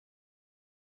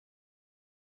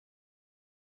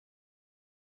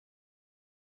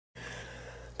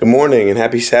Good morning and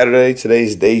happy Saturday.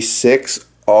 Today's day 6,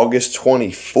 August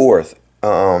 24th.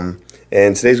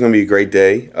 And today's going to be a great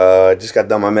day. I just got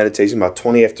done my meditation about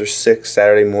 20 after 6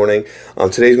 Saturday morning.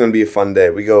 Today's going to be a fun day.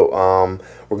 We're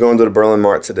going to the Berlin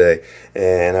Mart today,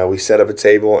 and we set up a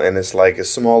table, and it's like a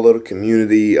small little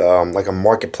community, like a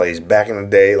marketplace back in the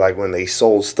day, like when they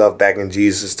sold stuff back in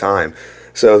Jesus' time.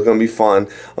 So it's going to be fun.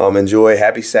 Enjoy.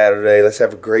 Happy Saturday. Let's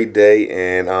have a great day,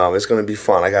 and it's going to be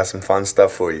fun. I got some fun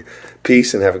stuff for you.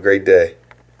 Peace and have a great day.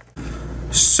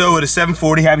 So it is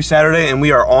 7:40. Happy Saturday, and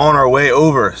we are on our way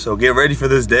over. So get ready for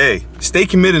this day. Stay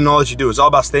committed in all that you do. It's all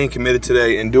about staying committed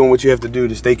today and doing what you have to do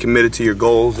to stay committed to your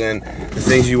goals and the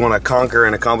things you want to conquer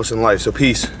and accomplish in life. So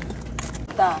peace.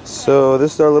 So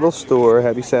this is our little store.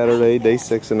 Happy Saturday, day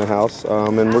 6 in the house,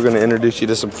 and we're going to introduce you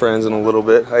to some friends in a little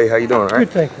bit. Hey, how you doing? All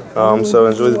right. Good, thank you. So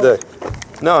enjoy the day.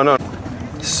 No.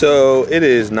 So it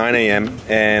is 9 a.m.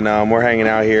 and we're hanging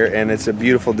out here, and it's a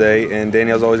beautiful day. And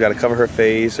Danielle's always got to cover her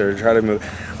face or try to move,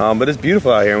 but it's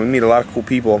beautiful out here. And we meet a lot of cool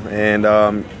people, and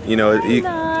you know,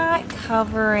 not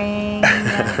covering.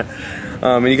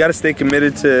 And you got to stay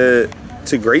committed to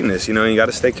greatness, you know. You got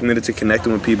to stay committed to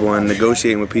connecting with people and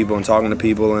negotiating with people and talking to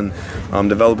people and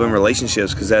developing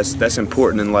relationships, because that's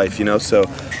important in life, you know. So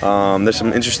there's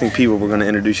some interesting people we're going to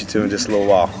introduce you to in just a little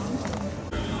while.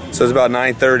 So it's about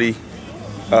 9:30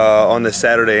 on this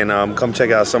Saturday, and come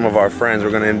check out some of our friends.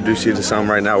 We're going to introduce you to some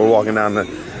right now. We're walking down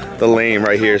the lane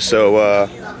right here. So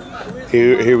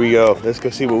here we go. Let's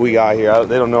go see what we got here.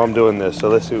 They don't know I'm doing this, so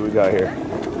let's see what we got here.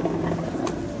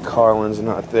 Carlin's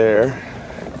not there.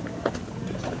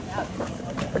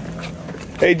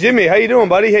 Hey Jimmy, how you doing,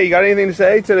 buddy? Hey, you got anything to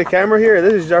say to the camera here?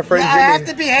 This is our friend Jimmy. I have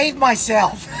to behave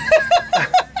myself.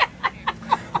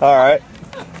 All right.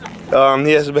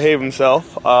 He has to behave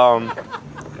himself.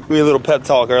 We had a little pep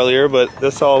talk earlier, but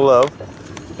that's all love.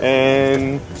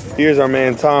 And here's our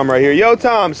man Tom right here. Yo,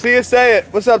 Tom, see you say it.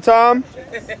 What's up, Tom?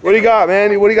 What do you got,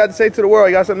 man? What do you got to say to the world?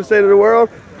 You got something to say to the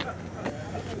world?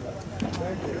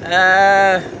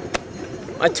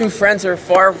 My two friends are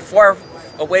far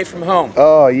away from home.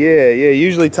 Oh yeah.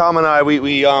 Usually Tom and I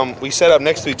we set up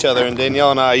next to each other, and Danielle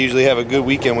and I usually have a good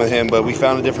weekend with him, but we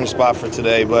found a different spot for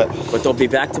today. But they'll be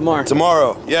back tomorrow.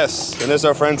 Tomorrow, yes. And there's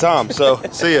our friend Tom. So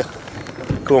see ya.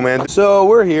 Cool, man. So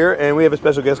we're here, and we have a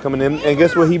special guest coming in, and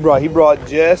guess what he brought? He brought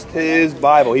just his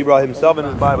Bible. He brought himself and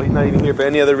his Bible. He's not even here for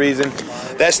any other reason.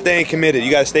 That's staying committed.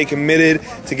 You got to stay committed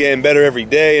to getting better every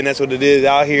day, and that's what it is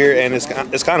out here. And it's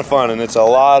kind of fun, and it's a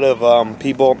lot of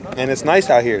people, and it's nice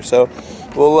out here. So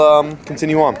we'll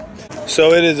continue on.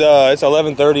 So it is it's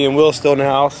 11:30, and Will's still in the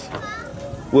house.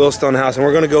 And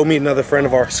we're gonna go meet another friend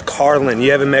of ours, Carlin.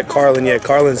 You haven't met Carlin yet.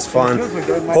 Carlin's fun.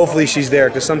 Hopefully she's there,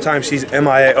 because sometimes she's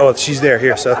MIA. Oh, she's there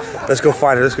here. So let's go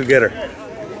find her. Let's go get her.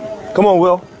 Come on,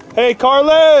 Will. Hey,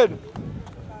 Carlin.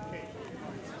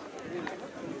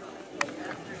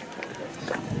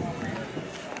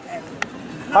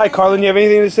 Hi, Carlin. You have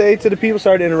anything to say to the people?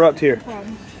 Sorry to interrupt here.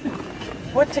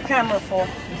 What's the camera for?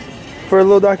 For a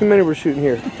little documentary we're shooting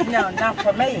here. No, not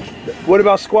for me. What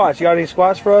about squats? You got any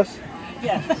squats for us?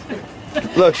 Yes.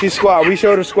 Look, she's squat. We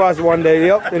showed her squats one day.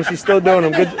 Yep, and she's still doing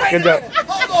them. Good job.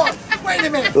 Hold on. Wait a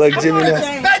minute. Look, Jimmy.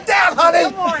 Bend down, honey.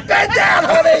 Bend down,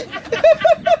 honey.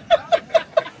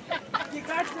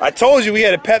 I told you we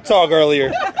had a pep talk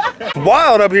earlier. It's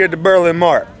wild up here at the Berlin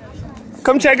Mart.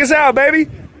 Come check us out, baby.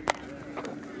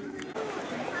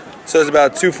 So it's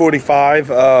about 2:45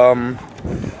 on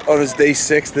this day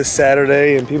 6 this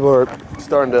Saturday, and people are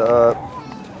starting to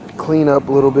clean up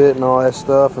a little bit and all that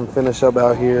stuff and finish up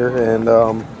out here. And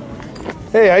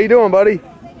hey, how you doing, buddy?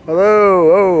 Hello.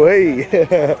 Oh, hey.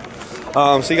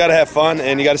 So you got to have fun,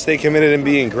 and you got to stay committed and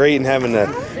being great and having a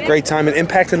great time and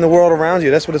impacting the world around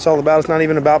you. That's what it's all about. It's not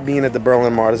even about being at the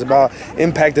Berlin Mart. It's about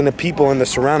impacting the people and the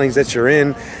surroundings that you're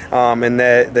in, and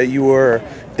that you were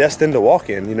destined to walk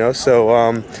in, you know.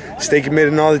 So stay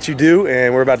committed in all that you do,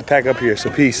 and we're about to pack up here.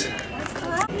 So peace.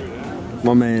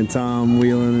 My man Tom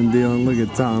wheeling and dealing. Look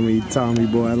at Tommy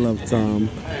boy. I love Tom.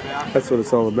 That's what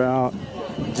it's all about.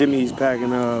 Jimmy's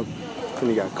packing up. And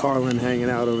you got Carlin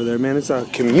hanging out over there. Man, it's a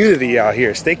community out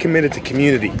here. Stay committed to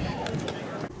community.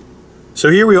 So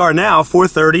here we are now,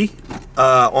 4:30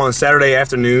 on Saturday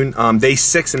afternoon, day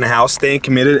 6 in the house, staying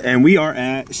committed, and we are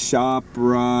at ShopRite.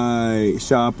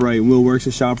 Will works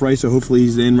at ShopRite, so hopefully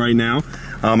he's in right now.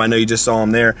 I know you just saw him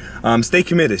there. Stay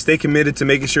committed to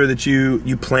making sure that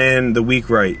you plan the week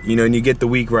right, you know, and you get the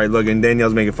week right. Look, and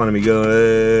Danielle's making fun of me.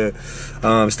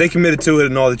 Stay committed to it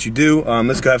in all that you do.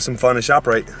 Let's go have some fun at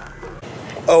ShopRite.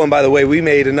 Oh, and by the way, we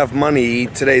made enough money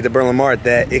today at the Berlin Mart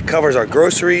that it covers our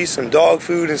groceries, some dog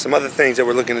food, and some other things that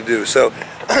we're looking to do. So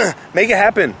make it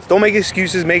happen. Don't make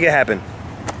excuses, make it happen.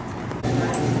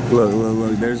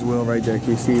 Look. There's Will right there.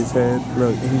 Can you see his head?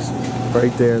 Look, he's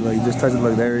right there. Like, just touch it.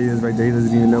 Look, there he is right there. He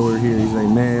doesn't even know we're here. He's like,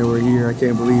 man, we're here. I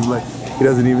can't believe, like, he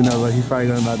doesn't even know. Like, he's probably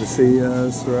about to see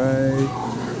us, right?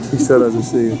 He still doesn't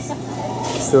see us.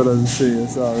 Still doesn't see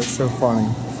us. Oh, it's so funny.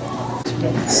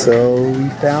 So we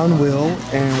found Will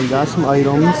and we got some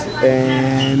items,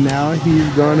 and now he's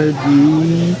gonna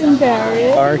be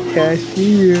our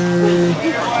cashier.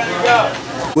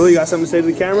 Will, you got something to say to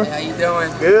the camera? How you doing?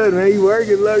 Good, man. You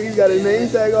working? Look, you got a name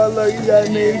tag on. Look, you got a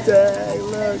name tag.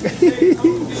 Look.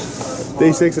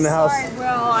 Day 6 in the house.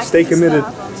 Stay committed.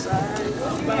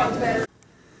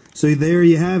 So there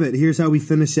you have it. Here's how we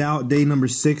finish out day number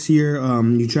 6 here.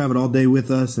 You traveled all day with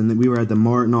us, and we were at the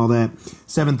mart and all that.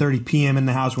 7:30 p.m. in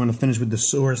the house. We're going to finish with the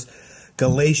source.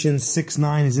 Galatians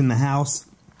 6:9 is in the house.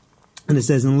 And it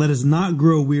says, and let us not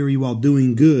grow weary while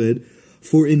doing good,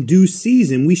 for in due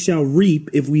season we shall reap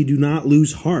if we do not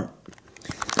lose heart.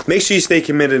 Make sure you stay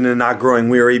committed and not growing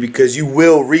weary, because you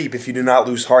will reap if you do not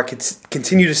lose heart.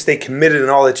 Continue to stay committed in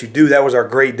all that you do. That was our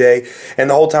great day. And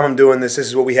the whole time I'm doing this, this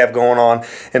is what we have going on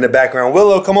in the background.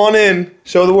 Willow, come on in.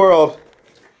 Show the world.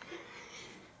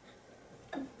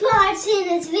 Watching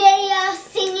this video,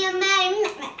 singing Mary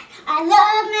Met. I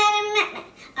love Mary Met.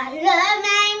 I love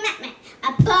Mary Met.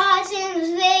 I'm watching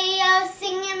this video,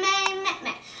 singing Mary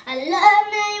Met. I love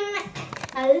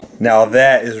Mary Met. Now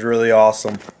that is really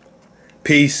awesome.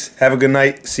 Peace. Have a good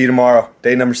night. See you tomorrow.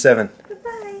 Day number 7.